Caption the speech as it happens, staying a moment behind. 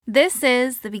This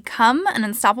is the Become an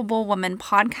Unstoppable Woman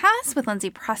podcast with Lindsay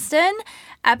Preston,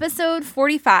 episode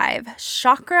 45,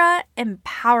 Chakra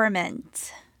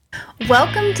Empowerment.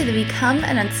 Welcome to the Become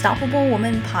an Unstoppable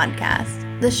Woman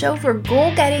podcast, the show for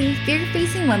goal-getting,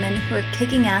 fear-facing women who are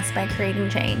kicking ass by creating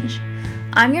change.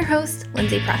 I'm your host,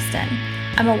 Lindsay Preston.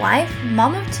 I'm a wife,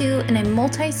 mom of two, and a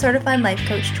multi-certified life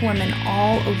coach to women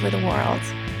all over the world.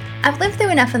 I've lived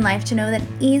through enough in life to know that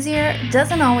easier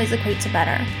doesn't always equate to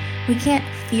better. We can't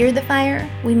fear the fire,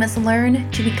 we must learn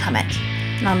to become it.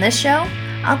 And on this show,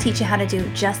 I'll teach you how to do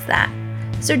just that.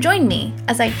 So join me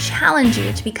as I challenge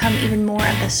you to become even more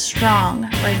of the strong,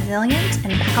 resilient,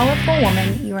 and powerful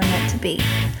woman you are meant to be.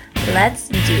 Let's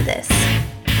do this.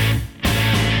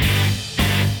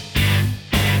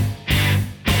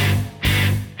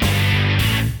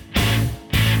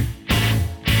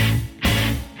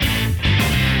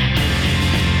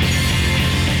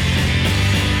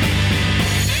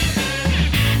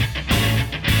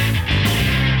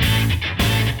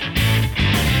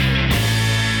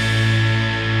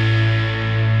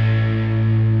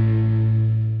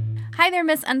 Hi there,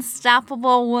 Miss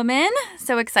Unstoppable Woman.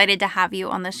 So excited to have you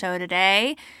on the show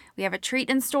today. We have a treat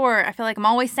in store. I feel like I'm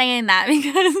always saying that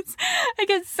because I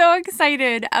get so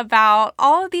excited about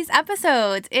all of these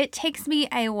episodes. It takes me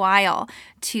a while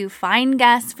to find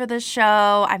guests for the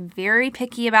show. I'm very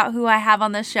picky about who I have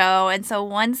on the show. And so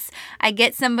once I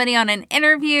get somebody on an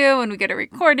interview and we get it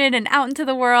recorded and out into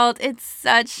the world, it's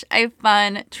such a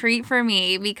fun treat for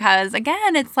me because,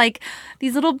 again, it's like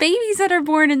these little babies that are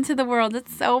born into the world.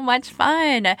 It's so much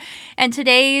fun. And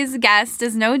today's guest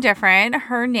is no different.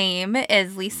 Her name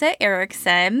is Lisa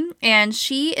Erickson, and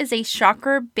she is a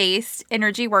chakra-based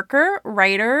energy worker,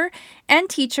 writer, and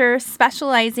teacher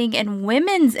specializing in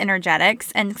women's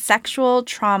energetics and sexual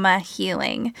trauma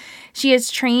healing. She is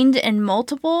trained in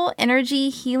multiple energy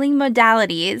healing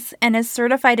modalities and is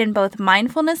certified in both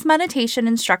mindfulness meditation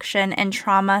instruction and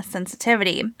trauma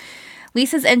sensitivity.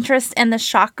 Lisa's interest in the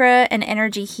chakra and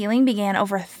energy healing began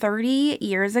over 30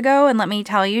 years ago, and let me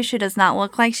tell you, she does not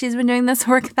look like she's been doing this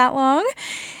work that long.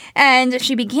 And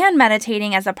she began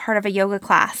meditating as a part of a yoga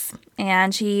class.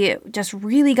 And she just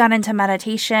really got into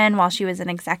meditation while she was an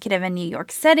executive in New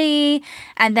York City.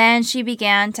 And then she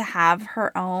began to have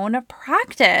her own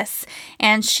practice.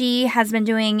 And she has been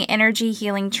doing energy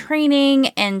healing training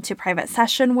into private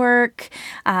session work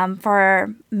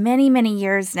for many, many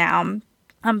years now.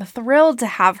 I'm thrilled to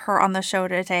have her on the show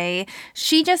today.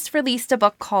 She just released a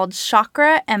book called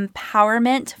Chakra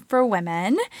Empowerment for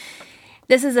Women.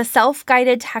 This is a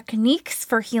self-guided techniques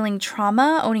for healing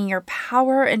trauma, owning your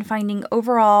power, and finding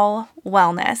overall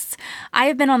wellness. I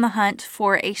have been on the hunt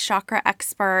for a chakra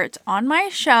expert on my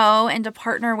show and to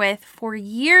partner with for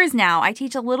years now. I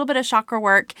teach a little bit of chakra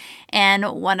work in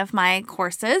one of my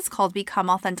courses called Become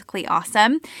Authentically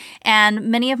Awesome. And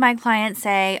many of my clients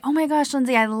say, "Oh my gosh,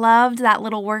 Lindsay, I loved that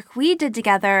little work we did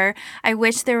together. I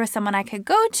wish there was someone I could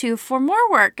go to for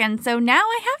more work." And so now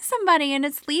I have somebody, and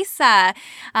it's Lisa.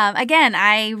 Again,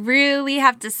 I really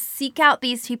have to seek out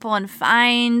these people and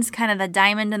find kind of the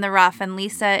diamond in the rough. And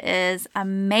Lisa is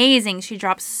amazing. She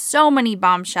drops so many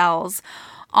bombshells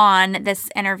on this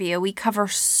interview. We cover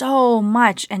so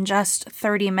much in just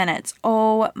 30 minutes.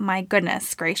 Oh my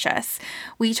goodness gracious.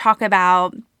 We talk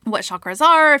about what chakras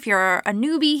are if you're a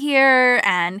newbie here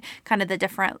and kind of the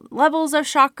different levels of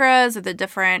chakras or the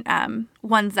different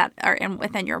ones that are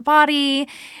within your body.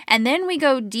 And then we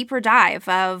go deeper dive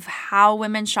of how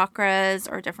women's chakras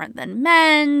are different than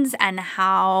men's and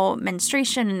how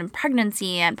menstruation and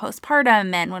pregnancy and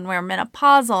postpartum and when we're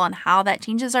menopausal and how that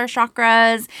changes our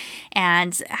chakras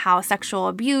and how sexual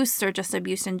abuse or just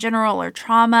abuse in general or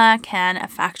trauma can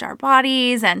affect our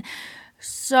bodies and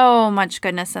so much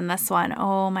goodness in this one.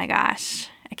 Oh my gosh.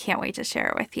 I can't wait to share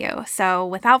it with you. So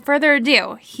without further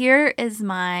ado, here is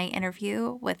my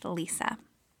interview with Lisa.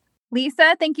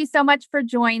 Lisa, thank you so much for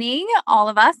joining all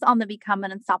of us on the Become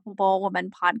an Unstoppable Woman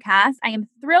podcast. I am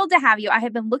thrilled to have you. I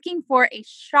have been looking for a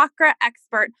chakra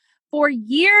expert for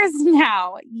years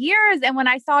now, years. And when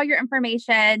I saw your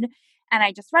information and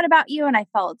I just read about you and I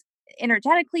felt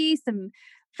energetically some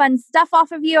fun stuff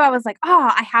off of you, I was like, oh,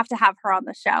 I have to have her on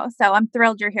the show. So I'm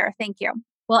thrilled you're here. Thank you.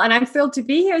 Well, and I'm thrilled to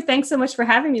be here. Thanks so much for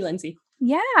having me, Lindsay.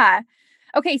 Yeah.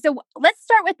 Okay, so let's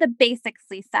start with the basics,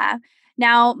 Lisa.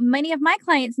 Now, many of my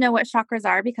clients know what chakras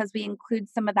are because we include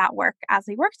some of that work as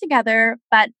we work together,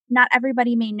 but not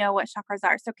everybody may know what chakras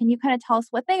are. So can you kind of tell us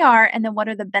what they are and then what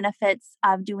are the benefits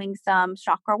of doing some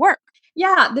chakra work?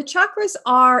 Yeah, the chakras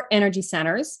are energy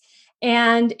centers.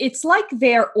 And it's like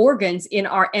they're organs in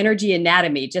our energy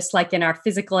anatomy, just like in our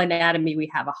physical anatomy, we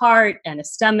have a heart and a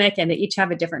stomach, and they each have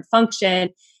a different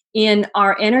function. in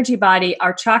our energy body,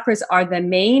 our chakras are the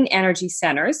main energy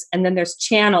centers, and then there's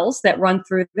channels that run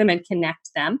through them and connect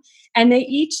them. And they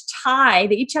each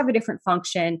have a different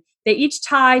function. They each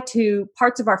tie to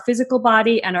parts of our physical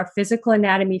body and our physical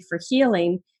anatomy for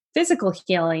healing, physical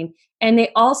healing. And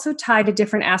they also tie to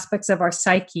different aspects of our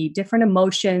psyche, different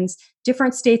emotions,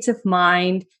 different states of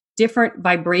mind, different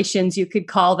vibrations, you could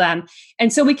call them.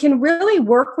 And so we can really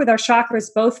work with our chakras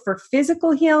both for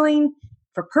physical healing,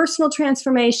 for personal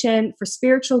transformation, for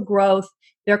spiritual growth.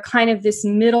 They're kind of this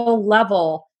middle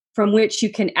level from which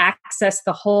you can access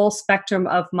the whole spectrum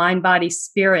of mind, body,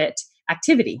 spirit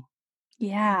activity.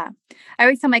 Yeah. I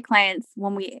always tell my clients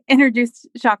when we introduce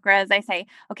chakras, I say,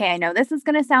 okay, I know this is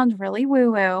going to sound really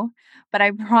woo woo, but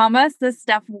I promise this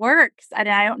stuff works. And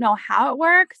I don't know how it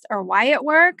works or why it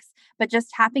works, but just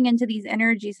tapping into these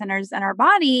energy centers in our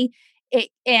body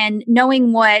and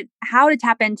knowing how to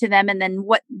tap into them and then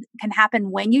what can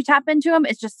happen when you tap into them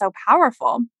is just so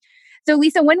powerful. So,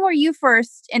 Lisa, when were you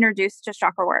first introduced to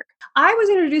chakra work? I was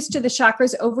introduced to the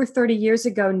chakras over 30 years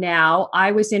ago now.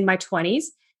 I was in my 20s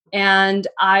and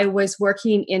I was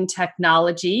working in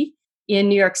technology in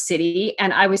New York City,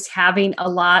 and I was having a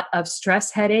lot of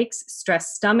stress headaches,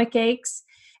 stress stomach aches,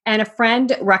 and a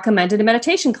friend recommended a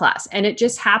meditation class. And it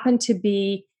just happened to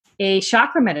be a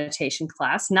chakra meditation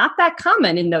class, not that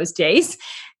common in those days.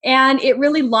 And it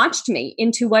really launched me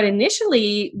into what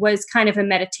initially was kind of a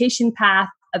meditation path.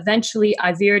 Eventually,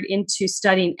 I veered into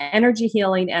studying energy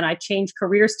healing, and I changed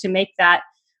careers to make that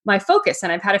my focus.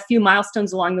 And I've had a few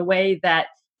milestones along the way that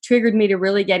triggered me to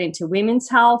really get into women's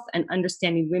health and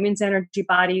understanding women's energy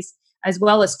bodies, as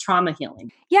well as trauma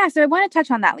healing. Yeah, so I want to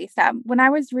touch on that, Lisa. When I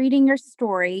was reading your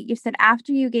story, you said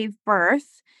after you gave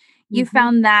birth, you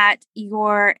found that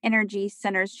your energy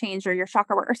centers changed or your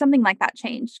chakra work or something like that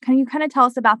changed. Can you kind of tell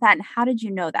us about that and how did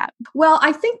you know that? Well,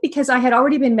 I think because I had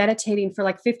already been meditating for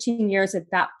like 15 years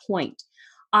at that point,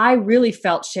 I really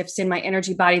felt shifts in my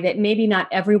energy body that maybe not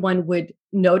everyone would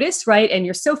notice, right? And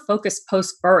you're so focused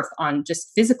post-birth on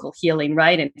just physical healing,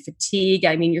 right? And fatigue.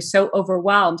 I mean, you're so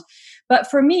overwhelmed.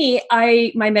 But for me,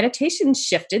 my meditation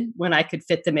shifted when I could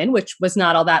fit them in, which was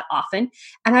not all that often.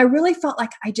 And I really felt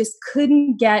like I just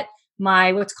couldn't get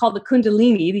my what's called the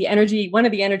kundalini, the energy, one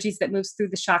of the energies that moves through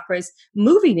the chakras,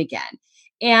 moving again.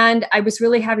 And I was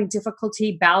really having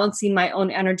difficulty balancing my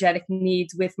own energetic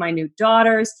needs with my new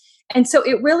daughters. And so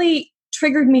it really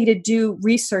triggered me to do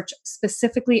research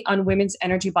specifically on women's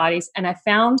energy bodies. And I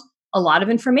found a lot of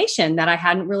information that I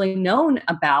hadn't really known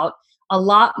about, a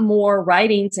lot more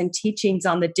writings and teachings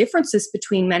on the differences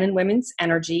between men and women's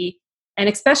energy, and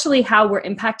especially how we're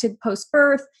impacted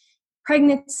post-birth,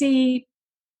 pregnancy,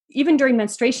 even during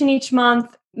menstruation each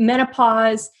month,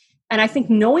 menopause. And I think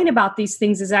knowing about these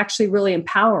things is actually really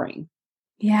empowering.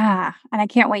 Yeah. And I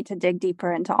can't wait to dig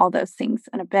deeper into all those things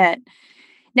in a bit.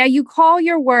 Now, you call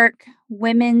your work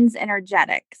women's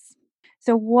energetics.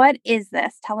 So, what is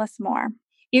this? Tell us more.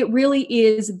 It really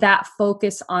is that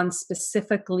focus on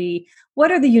specifically what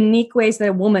are the unique ways that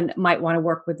a woman might want to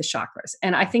work with the chakras.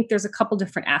 And I think there's a couple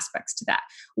different aspects to that.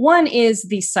 One is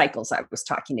these cycles I was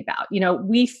talking about. You know,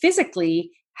 we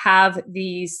physically have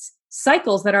these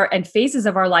cycles that are and phases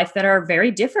of our life that are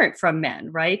very different from men,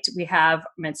 right? We have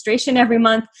menstruation every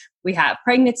month. We have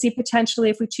pregnancy potentially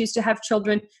if we choose to have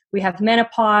children. We have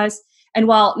menopause. And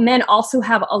while men also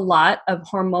have a lot of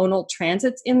hormonal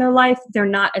transits in their life, they're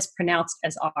not as pronounced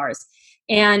as ours.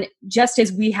 And just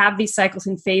as we have these cycles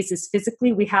and phases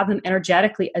physically, we have them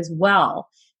energetically as well.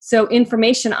 So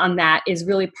information on that is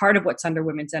really part of what's under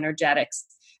women's energetics.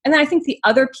 And then I think the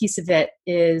other piece of it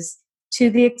is to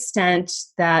the extent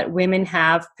that women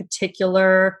have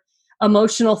particular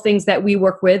emotional things that we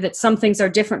work with, that some things are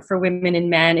different for women and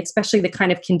men, especially the kind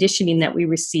of conditioning that we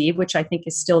receive, which I think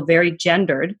is still very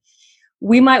gendered.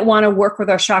 We might want to work with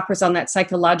our chakras on that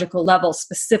psychological level,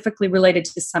 specifically related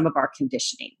to some of our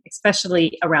conditioning,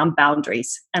 especially around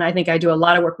boundaries. And I think I do a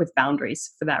lot of work with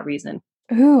boundaries for that reason.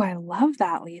 Ooh, I love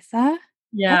that, Lisa. That's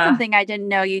Yeah. something I didn't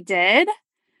know you did.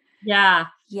 Yeah.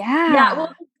 Yeah. Yeah.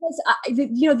 Well,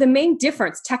 because, the main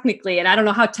difference technically, and I don't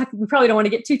know how we probably don't want to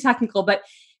get too technical, but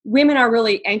women are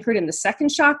really anchored in the second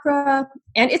chakra.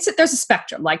 And there's a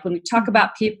spectrum. Like when we talk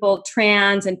about people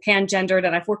trans and pangendered,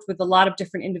 and I've worked with a lot of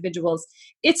different individuals,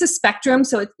 it's a spectrum.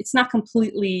 So it's not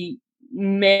completely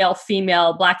male,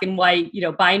 female, black and white,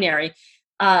 binary.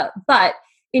 But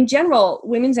in general,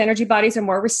 women's energy bodies are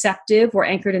more receptive. We're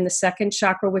anchored in the second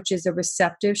chakra, which is a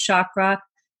receptive chakra.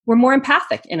 We're more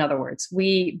empathic, in other words.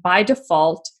 We, by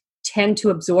default, tend to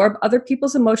absorb other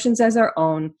people's emotions as our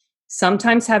own,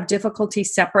 sometimes have difficulty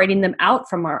separating them out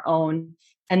from our own,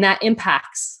 and that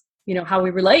impacts how we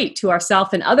relate to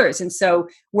ourselves and others. And so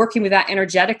working with that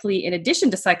energetically in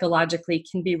addition to psychologically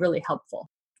can be really helpful.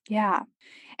 Yeah.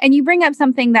 And you bring up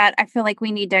something that I feel like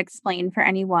we need to explain for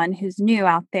anyone who's new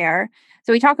out there.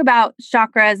 So we talk about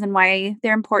chakras and why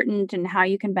they're important and how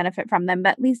you can benefit from them.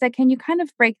 But Lisa, can you kind of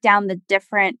break down the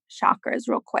different chakras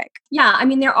real quick? Yeah, I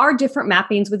mean, there are different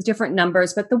mappings with different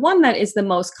numbers, but the one that is the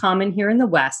most common here in the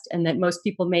West and that most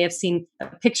people may have seen a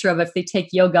picture of if they take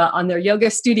yoga on their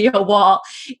yoga studio wall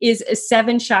is a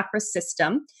 7 chakra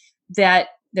system that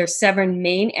there's 7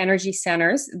 main energy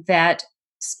centers that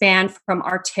span from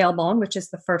our tailbone, which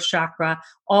is the first chakra,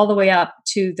 all the way up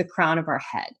to the crown of our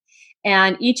head.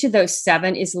 And each of those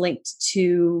 7 is linked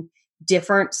to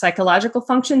different psychological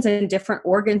functions and different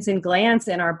organs and glands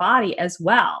in our body as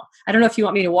well. I don't know if you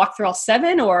want me to walk through all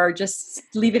 7 or just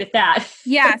leave it at that.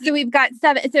 Yeah. So we've got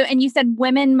 7. So, and you said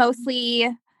women mostly,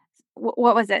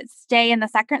 what was it? Stay in the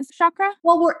second chakra?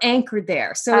 Well, we're anchored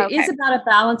there. So it is about a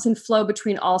balance and flow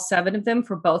between all 7 of them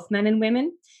for both men and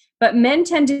women. But men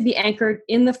tend to be anchored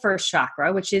in the first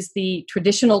chakra, which is the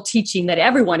traditional teaching that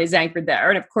everyone is anchored there.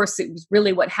 And of course, it was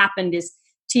really what happened is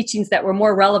teachings that were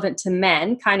more relevant to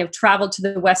men kind of traveled to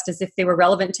the West as if they were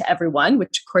relevant to everyone,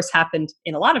 which of course happened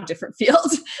in a lot of different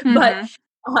fields.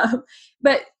 Mm-hmm.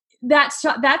 But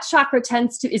that chakra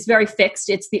is very fixed.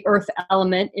 It's the earth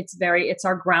element. It's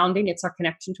our grounding. It's our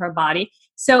connection to our body.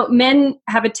 So men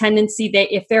have a tendency,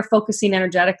 if they're focusing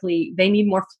energetically, they need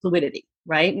more fluidity,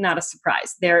 right? Not a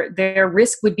surprise. Their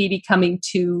risk would be becoming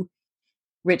too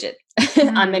rigid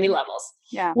on many levels.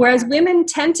 Yeah. Whereas women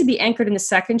tend to be anchored in the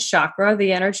second chakra.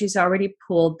 The energy is already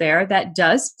pooled there. That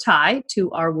does tie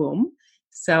to our womb.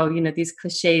 So, these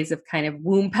cliches of kind of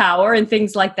womb power and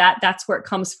things like that, that's where it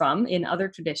comes from in other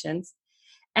traditions.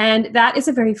 And that is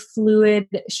a very fluid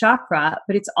chakra,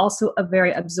 but it's also a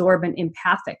very absorbent,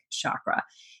 empathic chakra.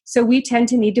 So we tend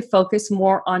to need to focus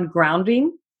more on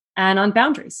grounding and on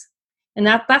boundaries. And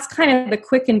that's kind of the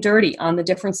quick and dirty on the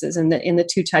differences in the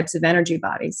 2 types of energy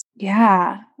bodies.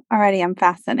 Yeah. Already I'm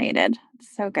fascinated.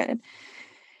 So good.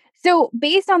 So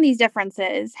based on these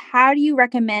differences, how do you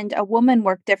recommend a woman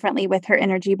work differently with her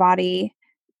energy body,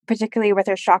 particularly with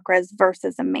her chakras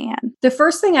versus a man? The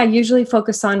first thing I usually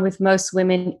focus on with most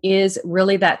women is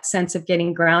really that sense of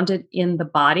getting grounded in the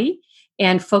body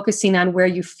and focusing on where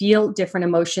you feel different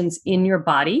emotions in your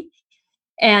body.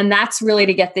 And that's really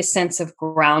to get this sense of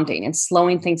grounding and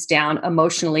slowing things down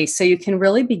emotionally so you can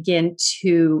really begin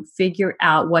to figure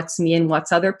out what's me and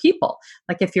what's other people.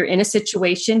 Like if you're in a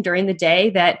situation during the day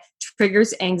that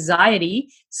triggers anxiety,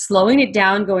 slowing it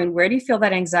down, going, where do you feel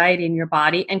that anxiety in your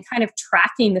body? And kind of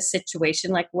tracking the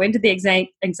situation, like when did the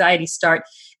anxiety start?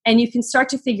 And you can start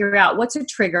to figure out what's a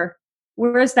trigger.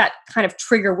 Where is that kind of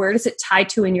trigger? Where does it tie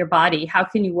to in your body? How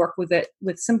can you work with it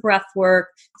with some breath work,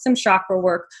 some chakra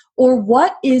work? Or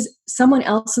what is someone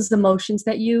else's emotions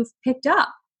that you've picked up,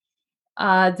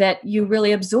 that you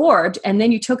really absorbed, and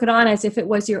then you took it on as if it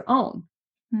was your own?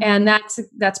 Mm-hmm. And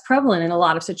that's prevalent in a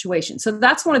lot of situations. So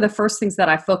that's one of the first things that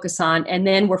I focus on. And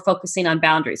then we're focusing on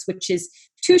boundaries, which is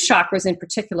 2 chakras in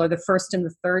particular, the first and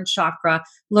the third chakra,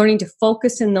 learning to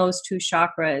focus in those 2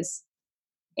 chakras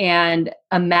and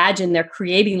imagine they're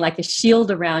creating like a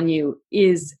shield around you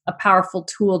is a powerful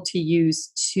tool to use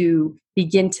to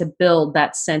begin to build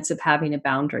that sense of having a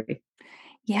boundary.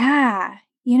 Yeah.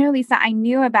 Lisa, I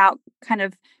knew about kind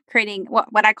of creating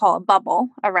what I call a bubble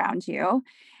around you.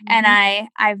 Mm-hmm. And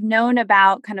I've known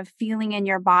about kind of feeling in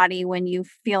your body when you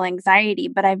feel anxiety,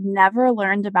 but I've never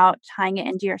learned about tying it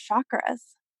into your chakras.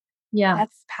 Yeah.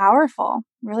 That's powerful.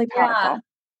 Really powerful.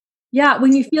 Yeah,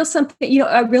 when you feel something,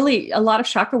 a lot of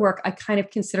chakra work, I kind of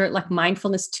consider it like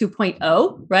mindfulness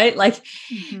 2.0, right? Like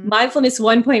mindfulness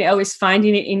 1.0 is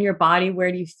finding it in your body.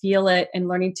 Where do you feel it and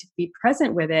learning to be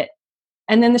present with it?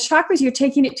 And then the chakras, you're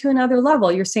taking it to another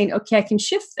level. You're saying, okay, I can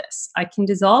shift this. I can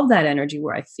dissolve that energy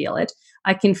where I feel it.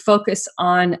 I can focus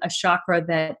on a chakra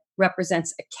that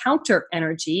represents a counter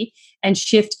energy and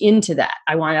shift into that.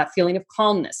 I want a feeling of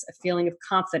calmness, a feeling of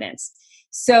confidence.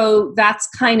 So that's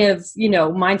kind of,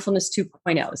 mindfulness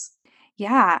 2.0s.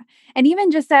 Yeah. And even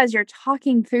just as you're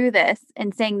talking through this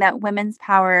and saying that women's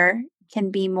power can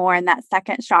be more in that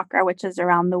second chakra, which is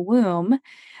around the womb,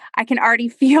 I can already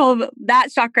feel that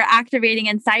chakra activating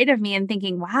inside of me and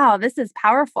thinking, wow, this is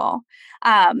powerful.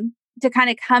 To kind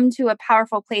of come to a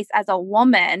powerful place as a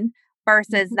woman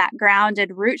versus that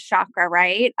grounded root chakra,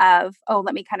 right? Of,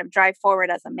 let me kind of drive forward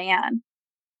as a man.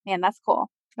 Man, that's cool.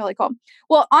 Really cool.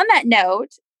 Well, on that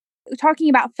note, talking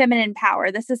about feminine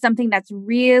power, this is something that's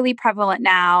really prevalent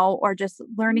now, or just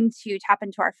learning to tap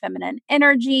into our feminine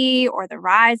energy, or the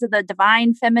rise of the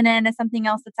divine feminine is something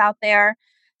else that's out there.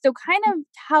 So kind of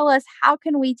tell us, how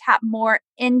can we tap more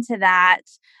into that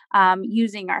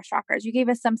using our chakras? You gave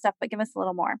us some stuff, but give us a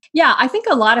little more. Yeah, I think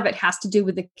a lot of it has to do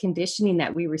with the conditioning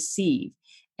that we receive.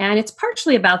 And it's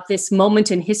partially about this moment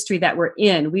in history that we're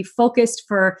in. We've focused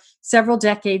for several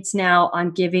decades now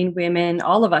on giving women,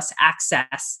 all of us,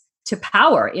 access to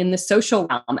power in the social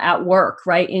realm, at work,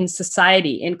 right? In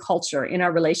society, in culture, in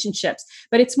our relationships.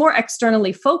 But it's more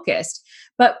externally focused.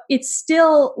 But it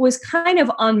still was kind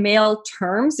of on male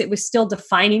terms. It was still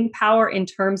defining power in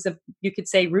terms of, you could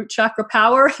say, root chakra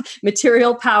power,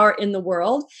 material power in the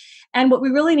world. And what we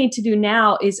really need to do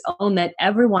now is own that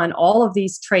everyone, all of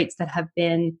these traits that have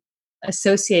been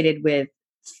associated with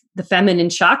the feminine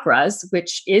chakras,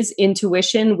 which is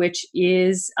intuition, which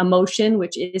is emotion,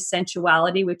 which is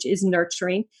sensuality, which is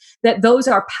nurturing, that those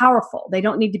are powerful. They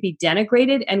don't need to be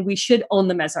denigrated, and we should own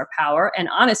them as our power. And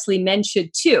honestly, men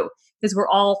should too, because we're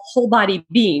all whole body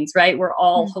beings, right? We're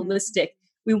all holistic.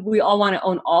 We all want to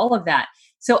own all of that.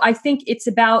 So I think it's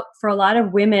about, for a lot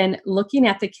of women, looking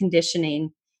at the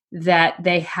conditioning that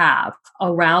they have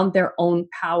around their own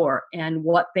power and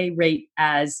what they rate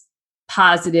as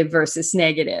positive versus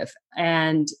negative,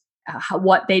 and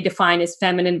what they define as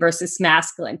feminine versus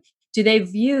masculine. Do they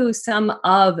view some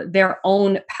of their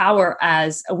own power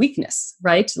as a weakness,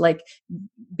 right? Like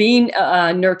being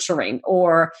nurturing,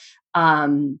 or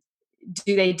do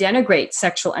they denigrate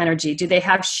sexual energy? Do they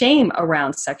have shame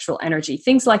around sexual energy?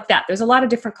 Things like that. There's a lot of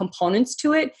different components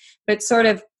to it, but sort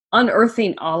of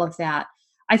unearthing all of that.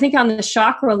 I think on the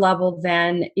chakra level,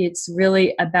 then it's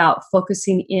really about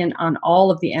focusing in on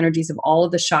all of the energies of all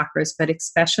of the chakras, but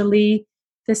especially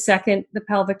the second, the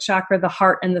pelvic chakra, the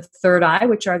heart, and the third eye,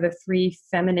 which are the three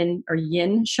feminine or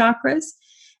yin chakras,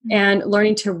 and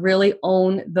learning to really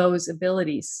own those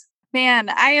abilities. Man,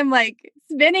 I am like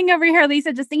spinning over here,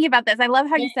 Lisa, just thinking about this. I love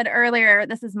how you said earlier,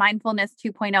 this is mindfulness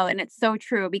 2.0, and it's so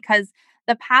true, because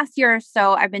the past year or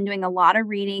so, I've been doing a lot of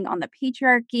reading on the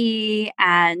patriarchy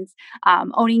and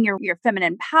owning your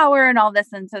feminine power and all this.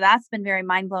 And so that's been very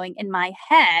mind blowing in my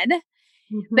head.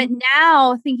 But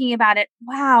now thinking about it,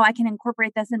 wow, I can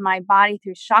incorporate this in my body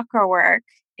through chakra work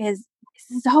is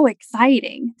so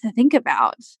exciting to think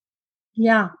about.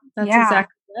 Yeah, that's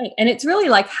exactly right. And it's really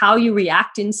like how you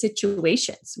react in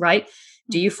situations, right?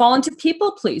 Do you fall into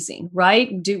people pleasing,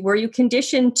 right? Were you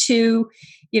conditioned to,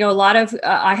 a lot of,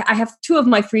 I have two of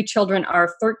my three children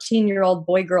are 13-year-old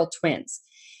boy-girl twins.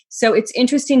 So it's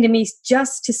interesting to me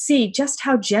just to see just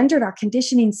how gendered our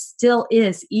conditioning still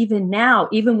is, even now,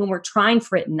 even when we're trying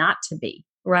for it not to be,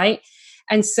 right?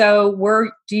 And so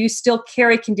do you still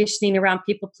carry conditioning around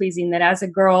people pleasing, that as a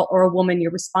girl or a woman,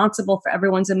 you're responsible for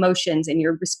everyone's emotions and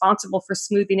you're responsible for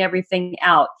smoothing everything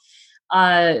out?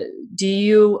 Do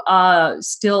you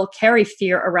still carry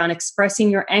fear around expressing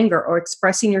your anger or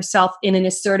expressing yourself in an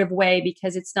assertive way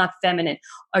because it's not feminine,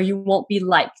 or you won't be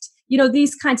liked?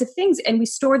 These kinds of things. And we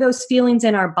store those feelings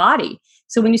in our body.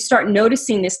 So when you start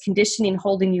noticing this conditioning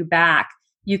holding you back,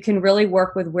 you can really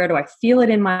work with, where do I feel it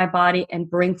in my body, and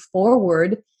bring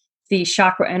forward the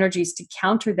chakra energies to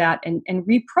counter that, and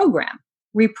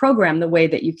reprogram the way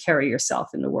that you carry yourself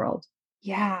in the world.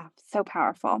 Yeah, so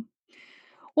powerful.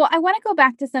 Well, I want to go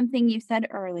back to something you said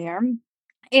earlier,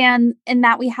 and in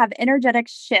that we have energetic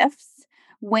shifts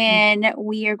when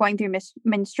we are going through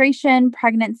menstruation,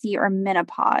 pregnancy, or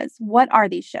menopause. What are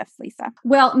these shifts, Lisa?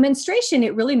 Well, menstruation,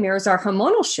 it really mirrors our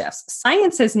hormonal shifts.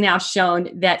 Science has now shown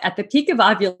that at the peak of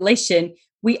ovulation,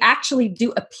 we actually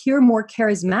do appear more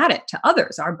charismatic to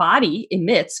others. Our body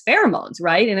emits pheromones,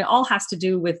 right? And it all has to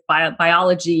do with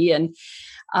biology and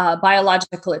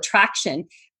biological attraction.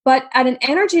 But at an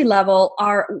energy level,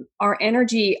 our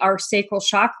energy, our sacral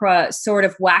chakra, sort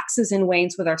of waxes and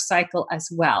wanes with our cycle as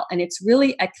well. And it's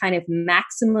really a kind of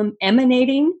maximum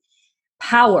emanating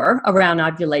power around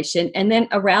ovulation, and then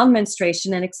around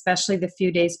menstruation, and especially the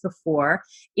few days before,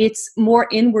 it's more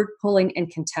inward pulling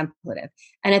and contemplative.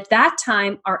 And at that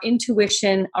time, our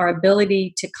intuition, our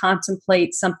ability to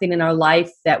contemplate something in our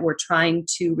life that we're trying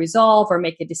to resolve or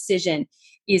make a decision,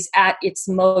 is at its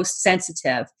most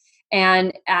sensitive.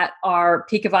 And at our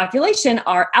peak of ovulation,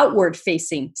 our outward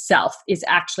facing self is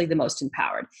actually the most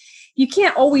empowered. You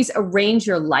can't always arrange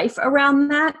your life around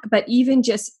that, but even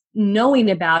just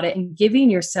knowing about it and giving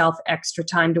yourself extra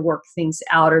time to work things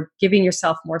out, or giving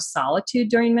yourself more solitude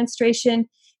during menstruation,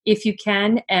 if you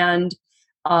can, and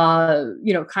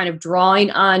kind of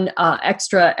drawing on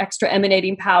extra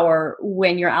emanating power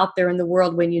when you're out there in the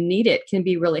world when you need it, can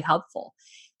be really helpful.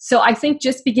 So I think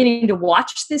just beginning to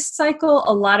watch this cycle,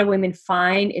 a lot of women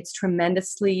find it's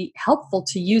tremendously helpful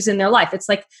to use in their life. It's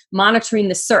like monitoring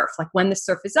the surf, like when the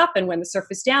surf is up and when the surf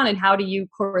is down, and how do you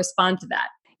correspond to that?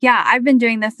 Yeah, I've been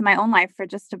doing this in my own life for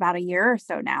just about a year or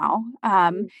so now.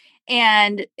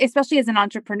 And especially as an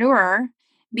entrepreneur,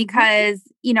 Mhm. because,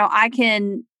 I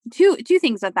can two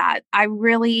things with that. I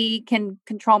really can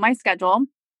control my schedule.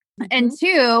 And Mhm.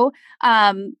 two,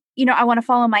 I want to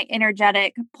follow my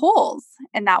energetic pulls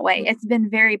in that way. Mhm. It's been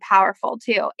very powerful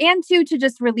too. And two, to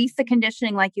just release the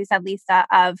conditioning, like you said, Lisa,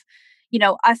 of,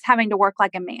 us having to work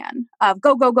like a man, of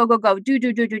go, go, go, go, go, do,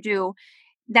 do, do, do, do.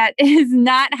 That is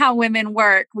not how women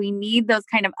work. We need those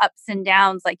kind of ups and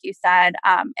downs, like you said.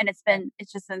 And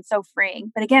it's just been so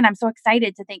freeing. But again, I'm so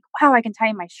excited to think, wow, I can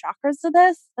tie my chakras to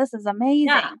this. This is Yeah. amazing.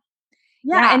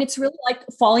 Yeah, Yeah. and it's really like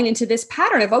falling into this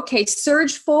pattern of, okay,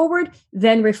 surge forward,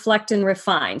 then reflect and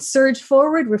refine. Surge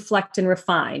forward, reflect and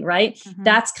refine, right? Hmm.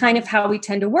 That's kind of how we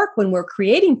tend to work when we're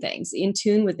creating things in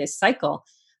tune with this cycle.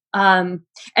 Um,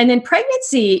 and then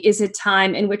pregnancy is a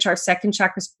time in which our second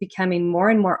chakra is becoming more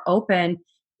and more open.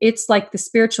 It's like the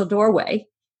spiritual doorway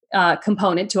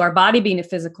component to our body being a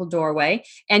physical doorway.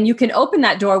 And you can open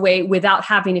that doorway without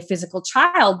having a physical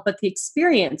child, but the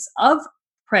experience of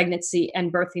pregnancy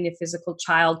and birthing a physical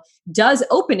child does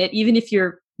open it, even if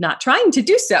you're not trying to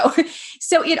do so.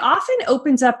 So it often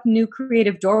opens up new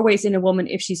creative doorways in a woman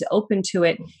if she's open to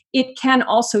it. It can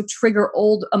also trigger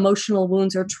old emotional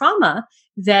wounds or trauma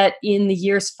that in the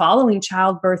years following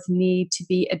childbirth need to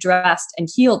be addressed and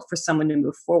healed for someone to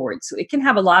move forward. So it can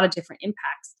have a lot of different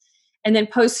impacts. And then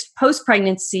post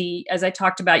pregnancy, as I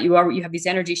talked about, you have these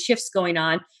energy shifts going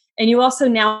on, and you also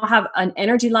now have an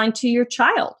energy line to your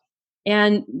child,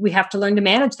 and we have to learn to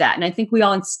manage that. And I think we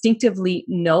all instinctively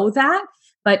know that,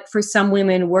 but for some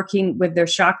women, working with their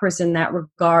chakras in that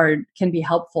regard can be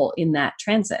helpful in that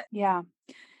transit. Yeah.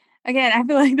 Again, I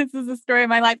feel like this is the story of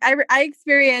my life. I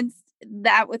experienced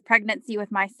that with pregnancy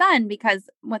with my son because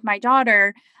with my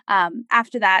daughter,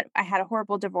 after that, I had a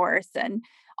horrible divorce and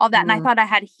all that. And I Mm, thought I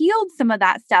had healed some of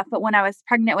that stuff. But when I was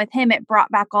pregnant with him, it brought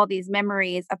back all these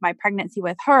memories of my pregnancy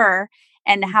with her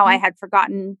and how I mhm. had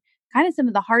forgotten kind of some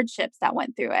of the hardships that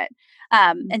went through it.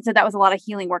 And so that was a lot of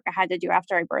healing work I had to do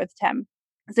after I birthed him.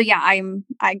 So yeah,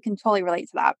 I can totally relate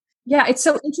to that. Yeah, it's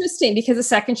so interesting because the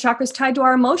second chakra is tied to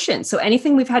our emotions. So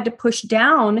anything we've had to push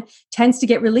down tends to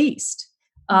get released.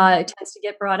 Mm. It tends to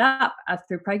get brought up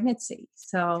through pregnancy.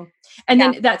 So, and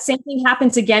Yeah. then that same thing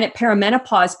happens again at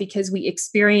perimenopause because we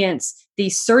experience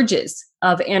these surges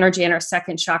of energy in our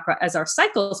second chakra as our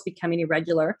cycles becoming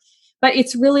irregular. But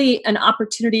it's really an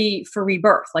opportunity for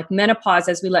rebirth. Like menopause,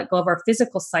 as we let go of our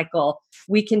physical cycle,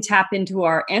 we can tap into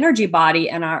our energy body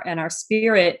and our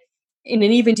spirit in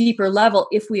an even deeper level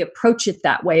if we approach it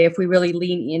that way, if we really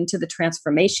lean into the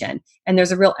transformation. And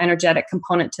there's a real energetic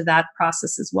component to that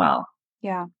process as well.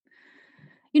 Yeah.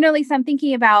 Lisa, I'm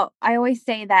thinking about, I always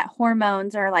say that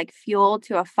hormones are like fuel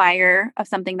to a fire of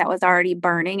something that was already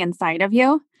burning inside of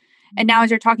you. And now, Mhm. as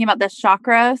you're talking about this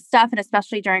chakra stuff, and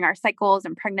especially during our cycles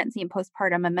and pregnancy and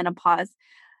postpartum and menopause,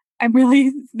 I'm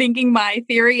really thinking my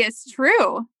theory is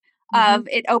true Mhm. of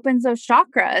it opens those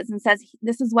chakras and says,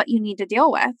 this is what you need to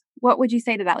deal with. What would you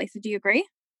say to that, Lisa? Do you agree?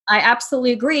 I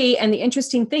absolutely agree. And the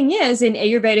interesting thing is in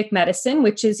Ayurvedic medicine,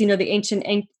 which is, the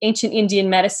ancient Indian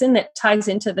medicine that ties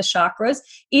into the chakras,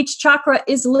 each chakra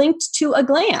is linked to a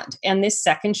gland. And this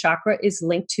second chakra is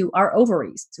linked to our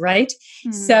ovaries, right?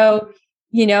 Hmm. So,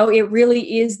 it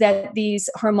really is that these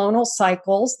hormonal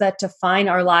cycles that define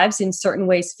our lives in certain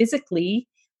ways physically,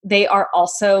 they are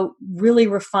also really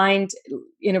refined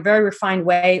in a very refined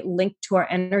way linked to our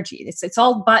energy. It's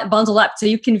all bundled up. So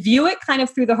you can view it kind of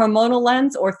through the hormonal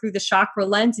lens or through the chakra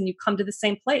lens, and you come to the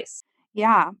same place.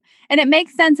 Yeah. And it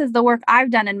makes sense as the work I've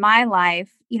done in my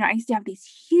life. I used to have these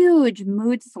huge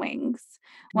mood swings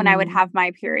when I would Mm. have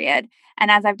my period. And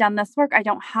as I've done this work, I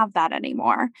don't have that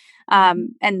anymore. Mhm.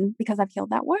 And because I've healed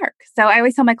that work. So I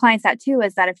always tell my clients that too,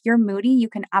 is that if you're moody, you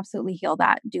can absolutely heal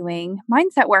that doing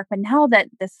mindset work. But now that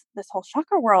this whole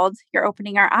chakra world, you're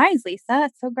opening our eyes, Lisa.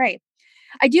 It's so great.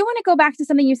 I do want to go back to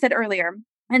something you said earlier,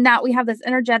 and that we have this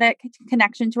energetic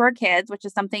connection to our kids, which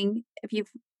is something if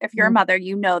you're a Mhm. mother,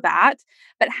 you know that.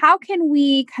 But how can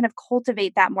we kind of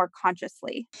cultivate that more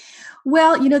consciously?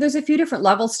 Well, there's a few different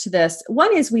levels to this.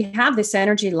 One is we have this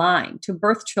energy line to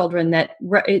birth children that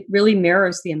it really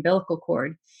mirrors the umbilical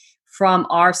cord from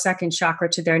our second chakra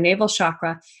to their navel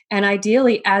chakra. And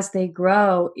ideally, as they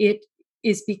grow, it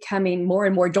is becoming more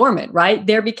and more dormant, right?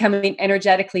 They're becoming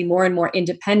energetically more and more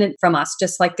independent from us,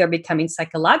 just like they're becoming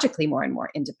psychologically more and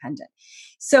more independent.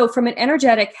 So, from an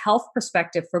energetic health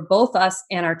perspective for both us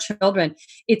and our children,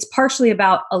 it's partially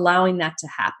about allowing that to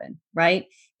happen, right?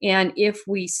 And if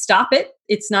we stop it,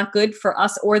 it's not good for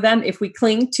us or them if we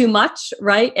cling too much,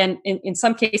 right? And in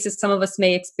some cases, some of us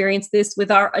may experience this with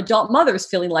our adult mothers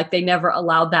feeling like they never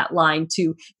allowed that line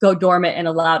to go dormant and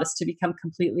allowed us to become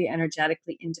completely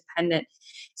energetically independent.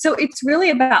 So it's really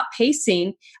about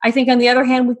pacing. I think on the other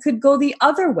hand, we could go the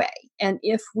other way. And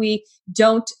if we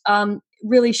don't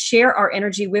really share our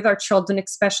energy with our children,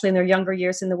 especially in their younger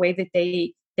years, in the way that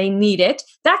they need it,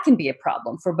 that can be a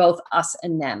problem for both us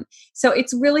and them. So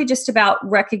it's really just about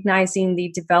recognizing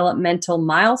the developmental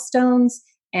milestones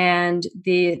and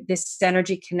this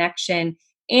energy connection.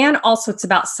 And also it's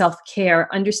about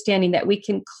self-care, understanding that we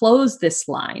can close this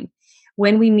line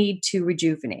when we need to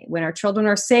rejuvenate, when our children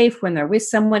are safe, when they're with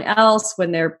someone else,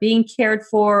 when they're being cared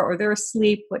for or they're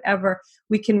asleep, whatever,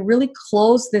 we can really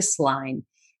close this line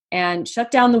and shut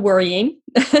down the worrying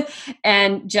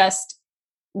and just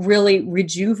really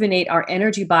rejuvenate our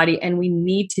energy body. And we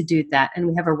need to do that. And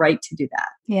we have a right to do that.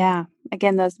 Yeah.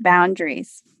 Again, those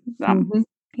boundaries. Mhm.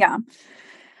 Yeah.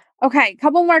 Okay.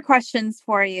 Couple more questions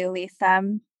for you, Lisa.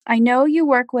 I know you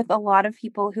work with a lot of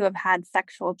people who have had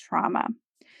sexual trauma.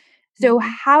 So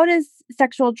how does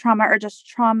sexual trauma or just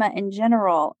trauma in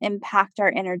general impact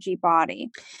our energy body?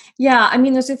 Yeah, I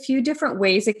mean, there's a few different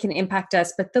ways it can impact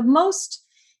us, but the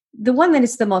one that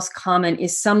is the most common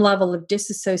is some level of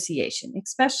disassociation,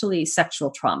 especially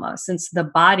sexual trauma, since the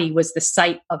body was the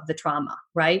site of the trauma,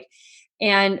 right?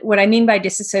 And what I mean by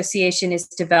disassociation is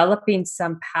developing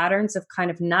some patterns of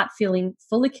kind of not feeling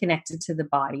fully connected to the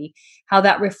body. How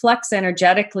that reflects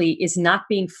energetically is not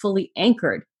being fully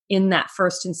anchored in that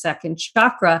first and second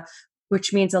chakra,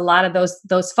 which means a lot of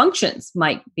those functions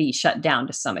might be shut down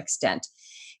to some extent.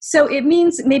 So it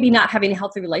means maybe not having a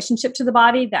healthy relationship to the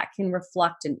body that can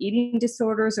reflect in eating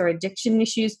disorders or addiction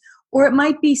issues, or it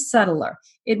might be subtler.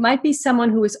 It might be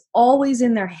someone who is always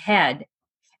in their head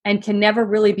and can never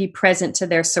really be present to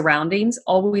their surroundings,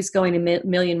 always going a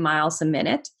million miles a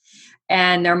minute.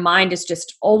 And their mind is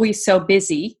just always so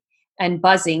busy and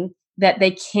buzzing that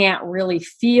they can't really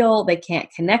feel, they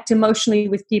can't connect emotionally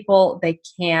with people, they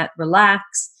can't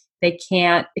relax. They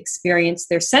can't experience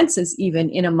their senses even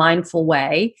in a mindful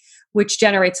way, which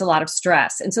generates a lot of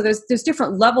stress. And so there's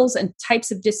different levels and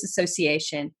types of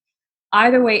disassociation.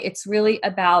 Either way, it's really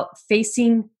about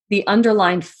facing the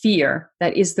underlying fear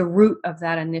that is the root of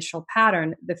that initial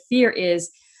pattern. The fear is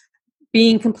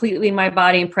being completely in my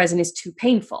body and present is too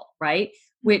painful, right?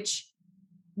 Which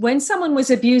when someone was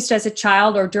abused as a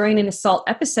child or during an assault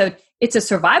episode, it's a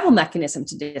survival mechanism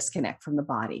to disconnect from the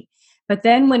body. But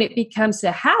then when it becomes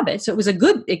a habit, so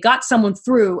it got someone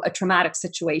through a traumatic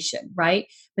situation, right?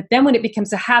 But then when it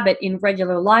becomes a habit in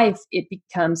regular life, it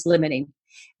becomes limiting.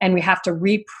 And we have to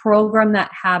reprogram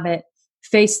that habit,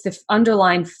 face the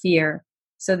underlying fear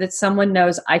so that someone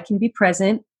knows I can be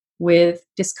present with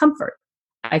discomfort.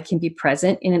 I can be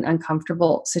present in an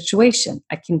uncomfortable situation.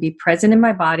 I can be present in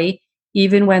my body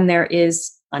even when there is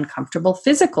uncomfortable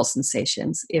physical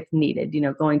sensations if needed,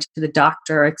 going to the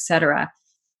doctor, etc.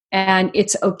 And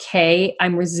it's okay.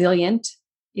 I'm resilient.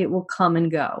 It will come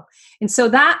and go. And so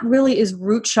that really is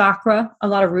root chakra, a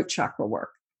lot of root chakra work.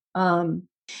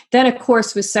 Then, of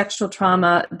course, with sexual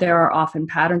trauma, there are often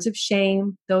patterns of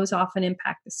shame. Those often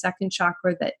impact the second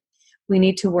chakra that we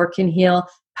need to work and heal.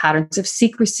 Patterns of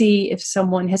secrecy, if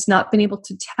someone has not been able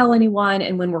to tell anyone.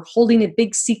 And when we're holding a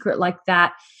big secret like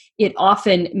that, it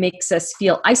often makes us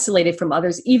feel isolated from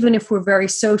others, even if we're very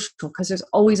social, because there's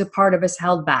always a part of us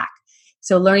held back.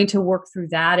 So learning to work through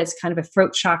that is kind of a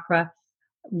throat chakra,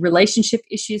 relationship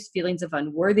issues, feelings of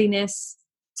unworthiness.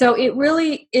 So it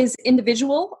really is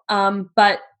individual,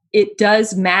 but it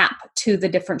does map to the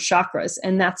different chakras.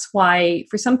 And that's why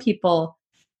for some people,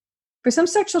 for some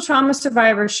sexual trauma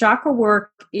survivors, chakra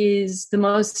work is the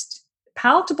most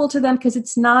palatable to them because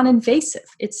it's non-invasive.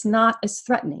 It's not as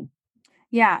threatening.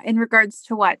 Yeah. In regards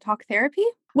to what? Talk therapy?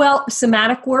 Well,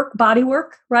 somatic work, body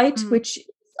work, right? Which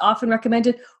often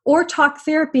recommended, or talk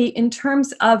therapy in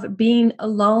terms of being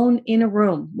alone in a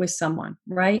room with someone,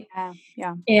 right?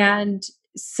 Yeah. And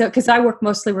so, because I work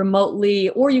mostly remotely,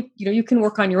 or you can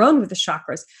work on your own with the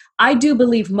chakras. I do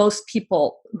believe most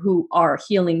people who are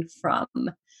healing from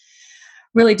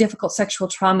really difficult sexual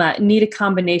trauma need a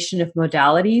combination of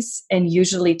modalities, and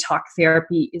usually talk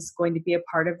therapy is going to be a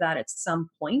part of that at some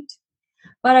point.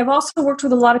 But I've also worked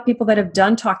with a lot of people that have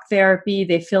done talk therapy.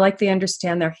 They feel like they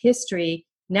understand their history.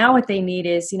 Now what they need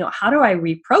is, how do I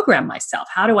reprogram myself?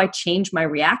 How do I change my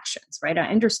reactions, right? I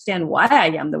understand why I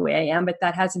am the way I am, but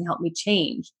that hasn't helped me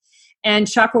change.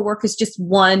 And chakra work is just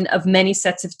one of many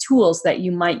sets of tools that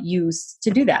you might use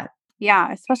to do that.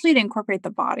 Yeah, especially to incorporate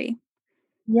the body.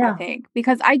 I Yeah. think,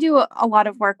 because I do a lot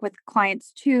of work with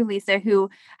clients too, Lisa, who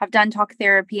have done talk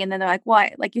therapy. And then they're like, well,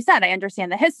 like you said, I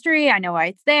understand the history. I know why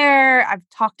it's there. I've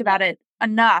talked Yeah. about it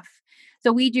enough.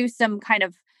 So we do some kind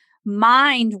of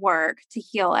mind work to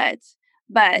heal it.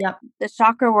 But Yeah. the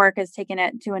chakra work has taken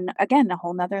it to again, a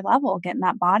whole nother level, getting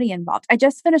that body involved. I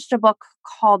just finished a book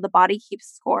called The Body Keeps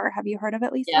Score. Have you heard of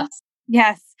it, Lisa? Yes.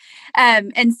 Yes.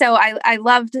 And so I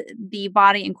loved the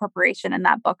body incorporation in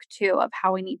that book too, of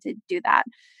how we need to do that.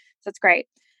 So it's great.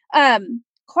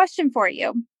 Question for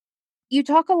you. You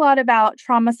talk a lot about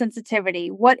trauma sensitivity.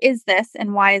 What is this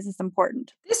and why is this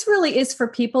important? This really is for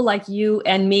people like you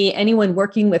and me, anyone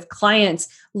working with clients,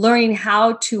 learning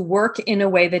how to work in a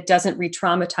way that doesn't re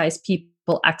traumatize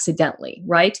people accidentally,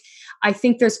 right? I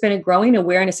think there's been a growing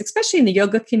awareness, especially in the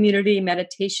yoga community,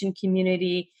 meditation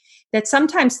community, that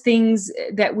sometimes things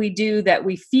that we do that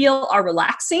we feel are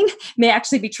relaxing may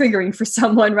actually be triggering for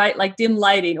someone, right? Like dim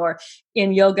lighting, or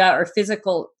in yoga or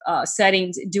physical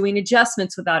settings, doing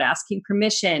adjustments without asking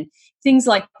permission, things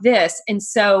like this. And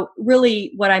so,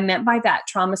 really, what I meant by that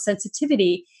trauma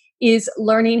sensitivity is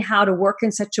learning how to work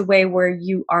in such a way where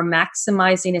you are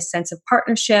maximizing a sense of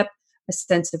partnership, a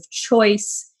sense of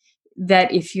choice.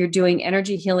 That if you're doing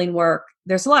energy healing work,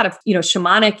 there's a lot of,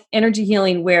 shamanic energy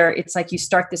healing where it's like you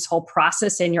start this whole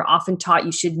process and you're often taught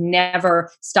you should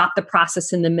never stop the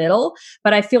process in the middle.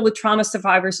 But I feel with trauma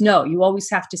survivors, no, you always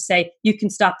have to say, you can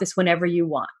stop this whenever you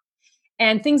want,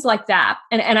 and things like that.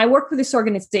 And I work with this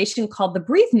organization called the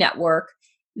Breathe Network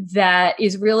that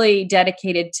is really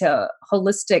dedicated to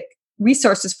holistic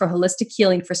resources for holistic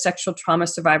healing for sexual trauma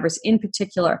survivors in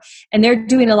particular. And they're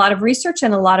doing a lot of research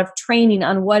and a lot of training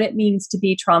on what it means to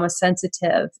be trauma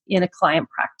sensitive in a client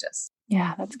practice.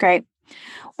 Yeah, that's great.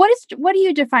 What do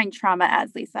you define trauma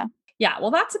as, Lisa? Yeah,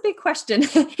 well, that's a big question.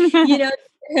 you know,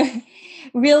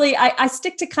 really, I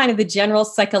stick to kind of the general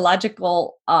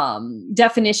psychological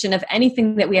definition of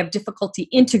anything that we have difficulty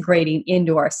integrating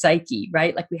into our psyche,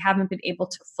 right? Like we haven't been able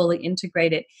to fully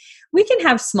integrate it. We can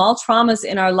have small traumas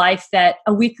in our life that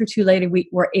a week or two later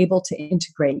we're able to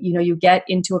integrate. You get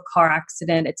into a car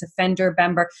accident, it's a fender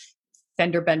bender.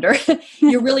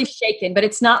 You're really shaken, but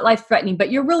it's not life threatening, but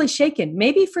you're really shaken,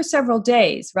 maybe for several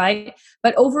days, right?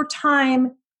 But over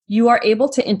time, you are able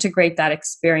to integrate that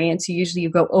experience. You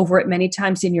go over it many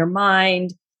times in your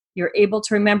mind. You're able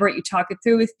to remember it. You talk it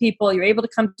through with people. You're able to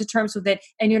come to terms with it,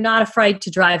 and you're not afraid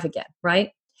to drive again,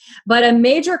 right? But a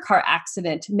major car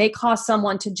accident may cause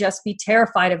someone to just be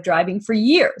terrified of driving for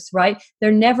years, right?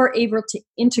 They're never able to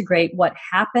integrate what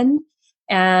happened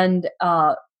and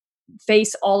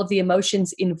face all of the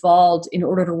emotions involved in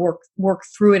order to work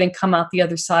through it and come out the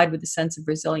other side with a sense of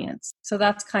resilience. So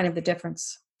that's kind of the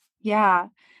difference. Yeah.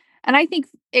 And I think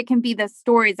it can be the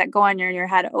stories that go on in your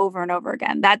head over and over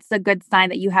again. That's a good sign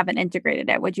that you haven't integrated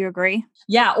it. Would you agree?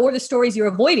 Yeah, or the stories you're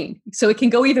avoiding. So it can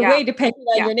go either Yeah. way depending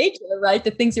on Yeah. your nature, right? The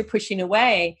things you're pushing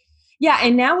away. Yeah,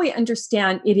 and now we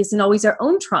understand it isn't always our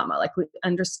own trauma. Like we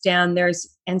understand there's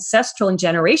ancestral and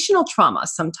generational trauma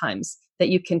sometimes that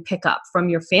you can pick up from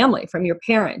your family, from your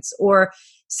parents, or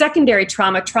secondary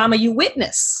trauma you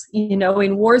witness,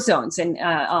 in war zones and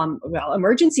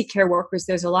emergency care workers.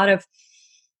 There's a lot of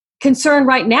concern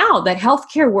right now that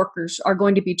healthcare workers are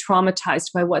going to be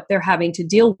traumatized by what they're having to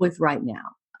deal with right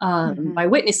now, by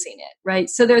witnessing it,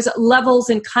 right? So there's levels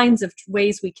and kinds of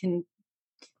ways we can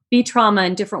be trauma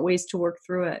and different ways to work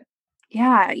through it.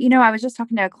 Yeah. I was just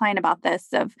talking to a client about this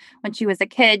of when she was a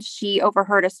kid, she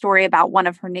overheard a story about one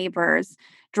of her neighbors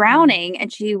drowning.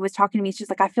 And she was talking to me. She's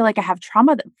like, I feel like I have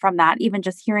trauma from that, even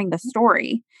just hearing the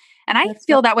story. And I That's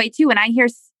feel that way too. When I hear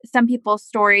some people's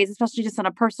stories, especially just in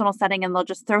a personal setting, and they'll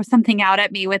just throw something out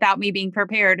at me without me being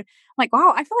prepared. I'm like,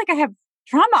 wow, I feel like I have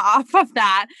trauma off of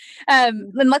that.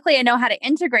 And luckily I know how to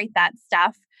integrate that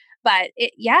stuff. But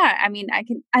I mean,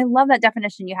 I love that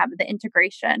definition you have of the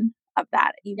integration of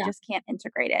that. You yeah. just can't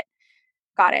integrate it.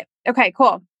 Got it. Okay,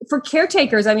 cool. For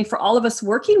caretakers, I mean, for all of us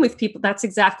working with people, that's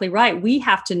exactly right. We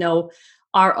have to know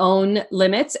our own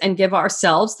limits and give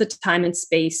ourselves the time and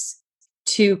space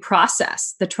to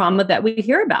process the trauma that we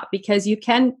hear about, because you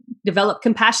can develop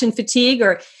compassion fatigue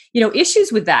or,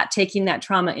 issues with that, taking that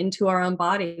trauma into our own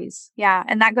bodies. Yeah.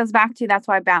 And that goes back to that's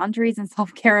why boundaries and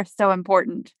self-care are so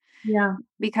important. Yeah.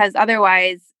 Because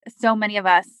otherwise, so many of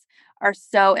us are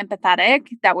so empathetic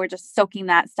that we're just soaking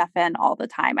that stuff in all the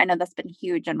time. I know that's been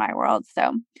huge in my world.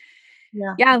 So,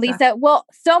 yeah, Exactly. Lisa. Well,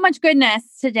 so much goodness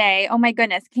today. Oh my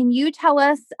goodness. Can you tell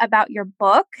us about your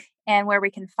book and where we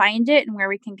can find it and where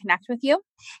we can connect with you?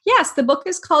 Yes, the book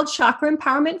is called Chakra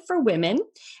Empowerment for Women,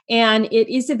 and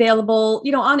it is available,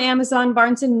 on Amazon,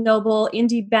 Barnes and Noble,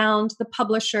 IndieBound, the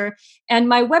publisher, and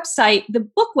my website. The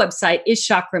book website is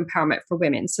Chakra Empowerment for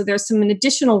Women. So there's some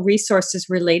additional resources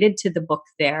related to the book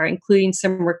there, including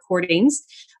some recordings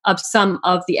of some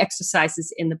of the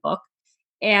exercises in the book.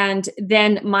 And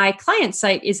then my client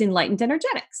site is Enlightened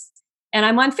Energetics. And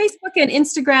I'm on Facebook and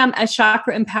Instagram as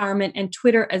Chakra Empowerment and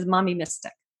Twitter as Mommy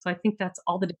Mystic. So I think that's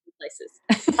all the different places.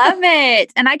 Love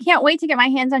it. And I can't wait to get my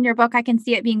hands on your book. I can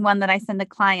see it being one that I send to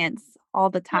clients all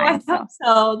the time. I hope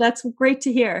so. That's great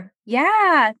to hear.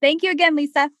 Yeah. Thank you again,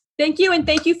 Lisa. Thank you. And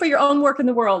thank you for your own work in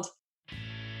the world.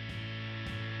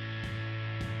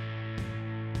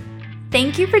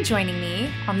 Thank you for joining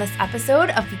me on this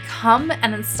episode of Become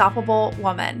an Unstoppable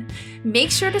Woman.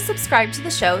 Make sure to subscribe to the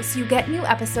show so you get new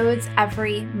episodes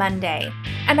every Monday.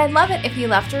 And I'd love it if you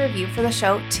left a review for the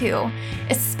show too,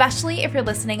 especially if you're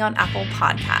listening on Apple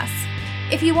Podcasts.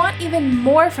 If you want even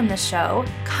more from the show,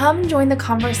 come join the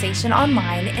conversation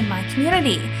online in my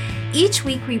community. Each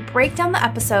week we break down the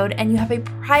episode and you have a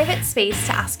private space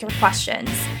to ask your questions.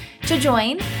 To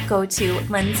join, go to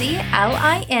Lindsay,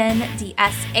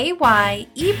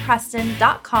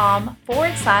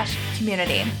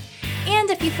 LindsayEpreston.com/community. And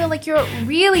if you feel like you're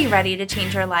really ready to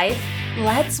change your life,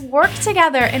 let's work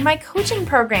together in my coaching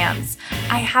programs.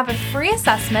 I have a free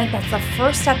assessment that's the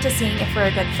first step to seeing if we're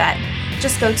a good fit.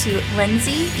 Just go to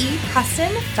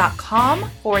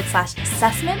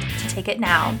LindsayEpreston.com/assessment to take it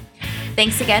now.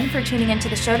 Thanks again for tuning into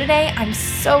the show today. I'm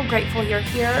so grateful you're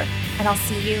here, and I'll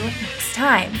see you next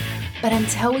time. But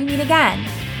until we meet again,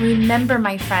 remember,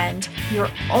 my friend, you're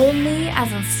only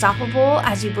as unstoppable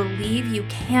as you believe you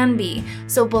can be.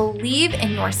 So believe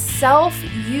in yourself.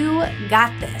 You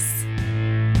got this.